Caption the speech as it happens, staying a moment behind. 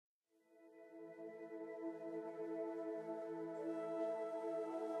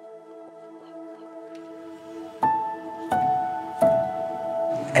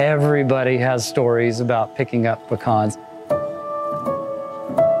Everybody has stories about picking up pecans.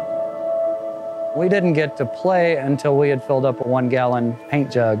 We didn't get to play until we had filled up a 1-gallon paint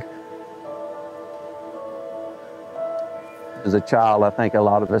jug. As a child, I think a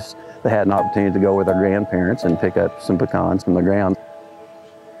lot of us had an opportunity to go with our grandparents and pick up some pecans from the ground.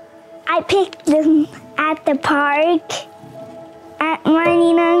 I picked them at the park, at my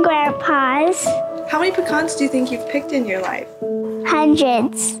Nina and Grandpa's. How many pecans do you think you've picked in your life?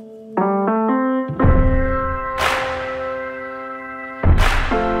 Hundreds.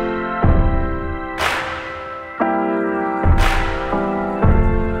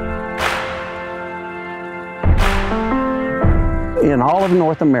 In all of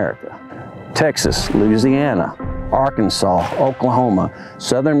North America, Texas, Louisiana, Arkansas, Oklahoma,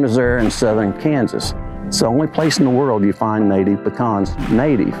 southern Missouri, and southern Kansas, it's the only place in the world you find native pecans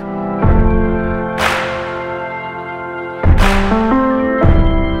native.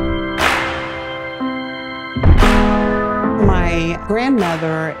 My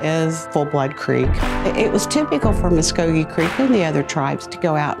grandmother is full-blood Creek. It was typical for Muskogee Creek and the other tribes to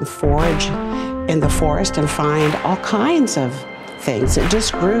go out and forage in the forest and find all kinds of things. It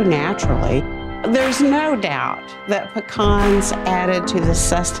just grew naturally. There's no doubt that pecans added to the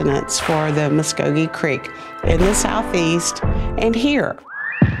sustenance for the Muskogee Creek in the southeast and here.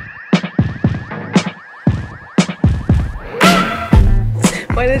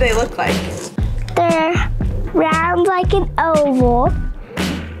 What do they look like? They're round like an oval.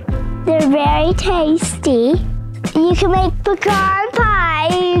 They're very tasty. You can make pecan pie,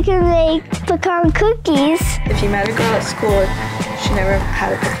 you can make pecan cookies. If you met a girl at school, she never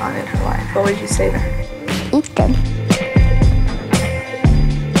had a pecan in her life, what would you say to her? Eat them.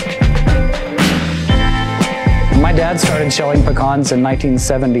 My dad started shelling pecans in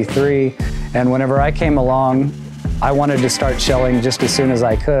 1973, and whenever I came along, I wanted to start shelling just as soon as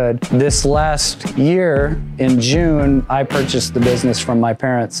I could. This last year, in June, I purchased the business from my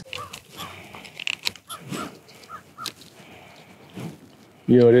parents.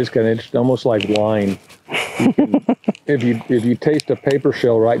 You know, it is kind of interesting, almost like wine. If you taste a paper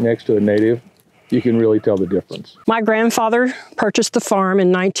shell right next to a native, you can really tell the difference. My grandfather purchased the farm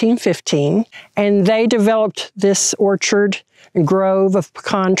in 1915, and they developed this orchard and grove of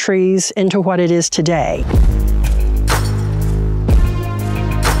pecan trees into what it is today.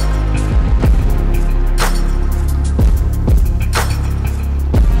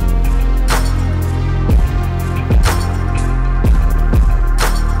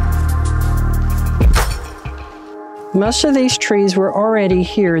 Most of these trees were already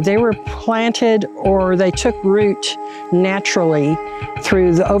here. They were planted or they took root naturally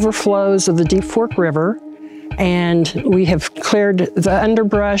through the overflows of the Deep Fork River, and we have cleared the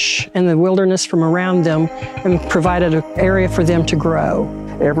underbrush and the wilderness from around them and provided an area for them to grow.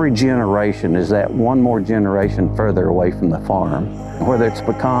 Every generation is that one more generation further away from the farm. Whether it's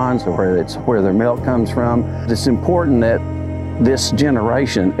pecans or whether it's where their milk comes from, it's important that this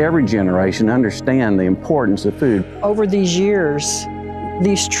generation, every generation, understand the importance of food. Over these years,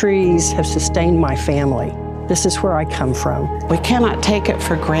 these trees have sustained my family. This is where I come from. We cannot take it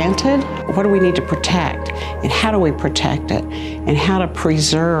for granted. What do we need to protect? And how do we protect it? And how to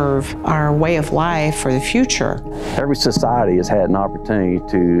preserve our way of life for the future? Every society has had an opportunity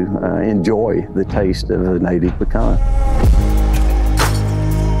to enjoy the taste of a native pecan.